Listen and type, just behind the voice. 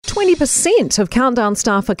20% of Countdown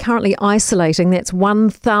staff are currently isolating. That's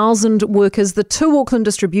 1,000 workers. The two Auckland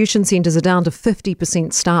distribution centres are down to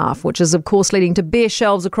 50% staff, which is, of course, leading to bare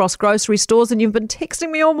shelves across grocery stores. And you've been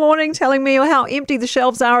texting me all morning telling me how empty the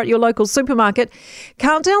shelves are at your local supermarket.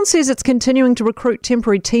 Countdown says it's continuing to recruit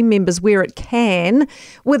temporary team members where it can.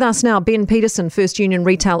 With us now, Ben Peterson, First Union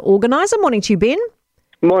Retail Organiser. Morning to you, Ben.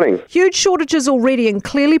 Morning. Huge shortages already and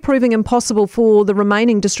clearly proving impossible for the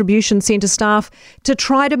remaining distribution centre staff to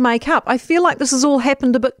try to make up. I feel like this has all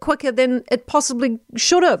happened a bit quicker than it possibly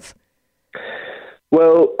should have.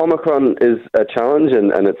 Well, Omicron is a challenge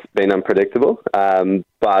and it's been unpredictable.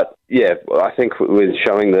 But yeah, I think with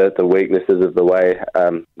showing the weaknesses of the way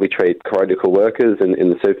we treat critical workers in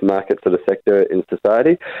the supermarket sort of sector in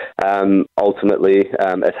society, ultimately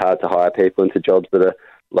it's hard to hire people into jobs that are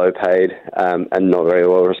low paid and not very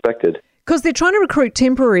well respected. Because they're trying to recruit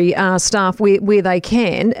temporary staff where they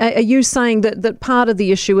can. Are you saying that part of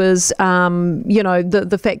the issue is,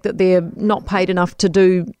 the fact that they're not paid enough to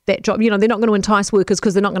do that job? They're not going to entice workers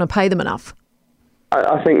because they're not going to pay them enough.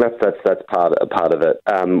 I think that's part of it.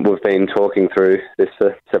 We've been talking through this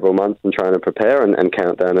for several months and trying to prepare, and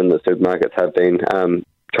Countdown and the supermarkets have been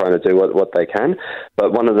trying to do what they can.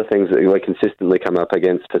 But one of the things that we consistently come up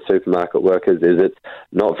against for supermarket workers is it's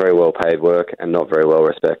not very well paid work and not very well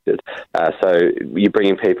respected. So you're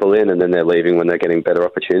bringing people in and then they're leaving when they're getting better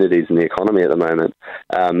opportunities in the economy at the moment.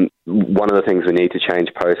 One of the things we need to change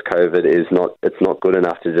post-COVID is it's not good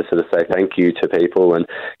enough to just sort of say thank you to people and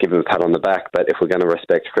give them a pat on the back. But if we're going to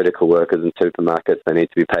respect critical workers in supermarkets, they need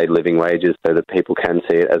to be paid living wages so that people can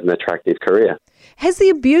see it as an attractive career. Has the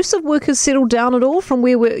abuse of workers settled down at all from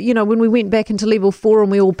where when we went back into level 4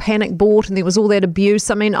 and we all panic bought and there was all that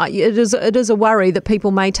abuse? I mean, it is a worry that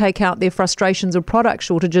people may take out their frustrations of product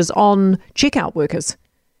shortages on checkout workers.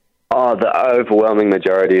 Oh, the overwhelming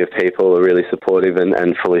majority of people are really supportive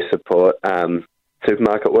and fully support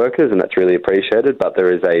supermarket workers, and that's really appreciated. But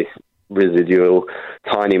there is a residual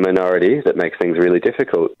tiny minority that makes things really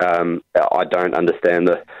difficult. I don't understand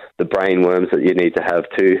the brain worms that you need to have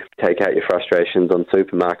to take out your frustrations on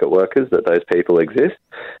supermarket workers, that those people exist.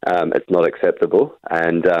 It's not acceptable,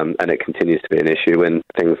 and it continues to be an issue when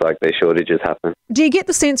things like these shortages happen. Do you get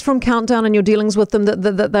the sense from Countdown and your dealings with them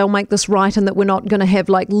that they'll make this right and that we're not going to have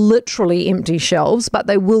like literally empty shelves, but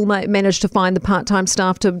they will manage to find the part-time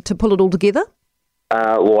staff to pull it all together?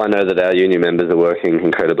 Well, I know that our union members are working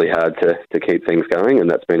incredibly hard to keep things going, and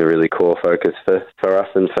that's been a really core focus for us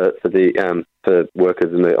and for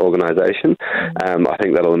workers in the organisation. I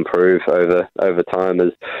think that'll improve over time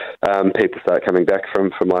as people start coming back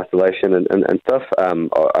from isolation and stuff. I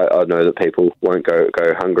know that people won't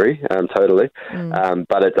go hungry totally,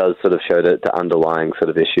 but it does sort of show the underlying sort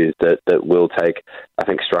of issues that will take, I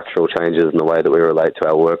think, structural changes in the way that we relate to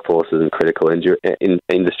our workforces and critical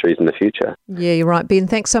industries in the future. Yeah, you're right, Ben.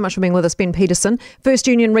 Thanks so much for being with us, Ben Peterson, First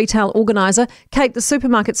Union Retail Organiser. Kate, the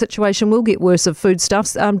supermarket situation will get worse of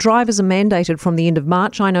foodstuffs. Drivers are mandated from the end of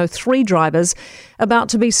March. I know 3 drivers about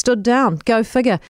to be stood down. Go figure.